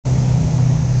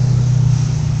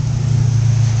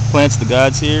Plants of the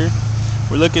Gods here.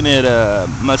 We're looking at a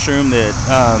mushroom that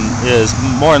is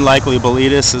more than likely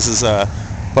boletus. This is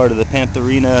part of the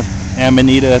Pantherina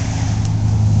amanita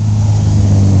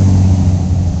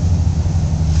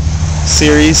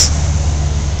series.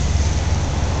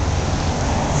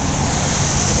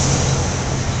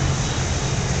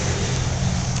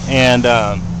 And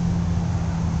the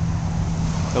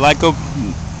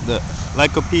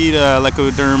Lycopede,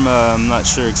 I'm not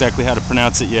sure exactly how to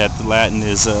pronounce it yet. The Latin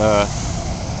is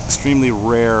extremely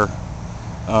rare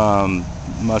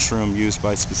mushroom used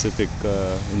by specific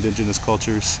indigenous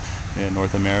cultures in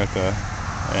North America,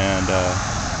 and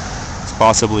it's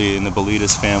possibly in the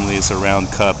boletus family. It's a round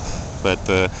cup, but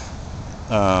the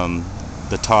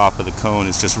top of the cone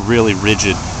is just really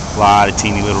rigid, a lot of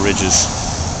teeny little ridges.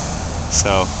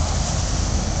 So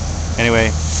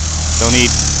anyway, don't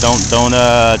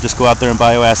just go out there and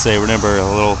bioassay. Remember,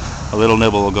 a little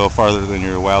nibble will go farther than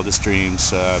your wildest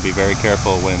dreams. Be very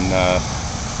careful when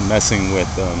messing with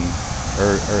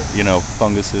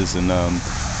funguses and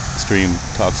extreme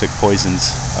toxic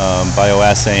poisons.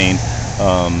 Bioassaying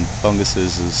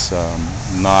funguses is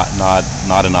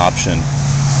not an option.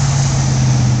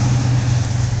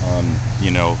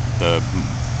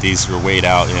 These are weighed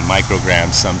out in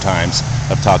micrograms sometimes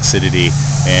of toxicity,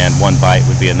 and one bite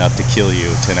would be enough to kill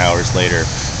you 10 hours later.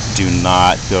 Do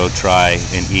not go try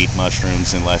and eat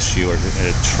mushrooms unless you are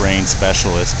a trained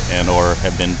specialist and or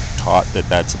have been taught that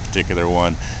that's a particular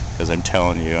one, because I'm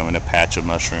telling you, I'm in a patch of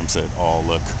mushrooms that all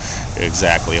look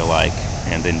exactly alike,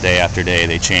 and then day after day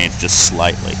they change just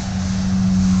slightly.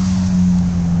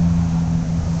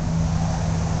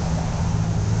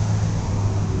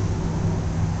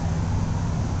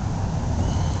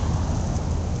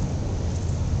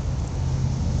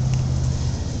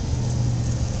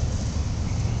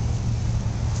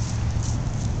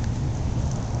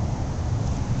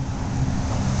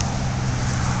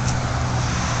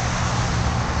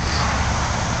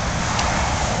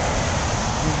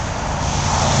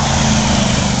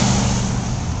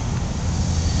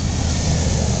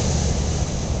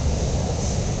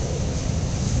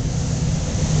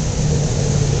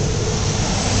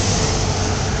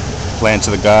 Plants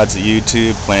of the Gods at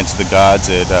YouTube, Plants of the Gods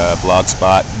at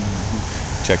Blogspot.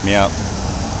 Check me out.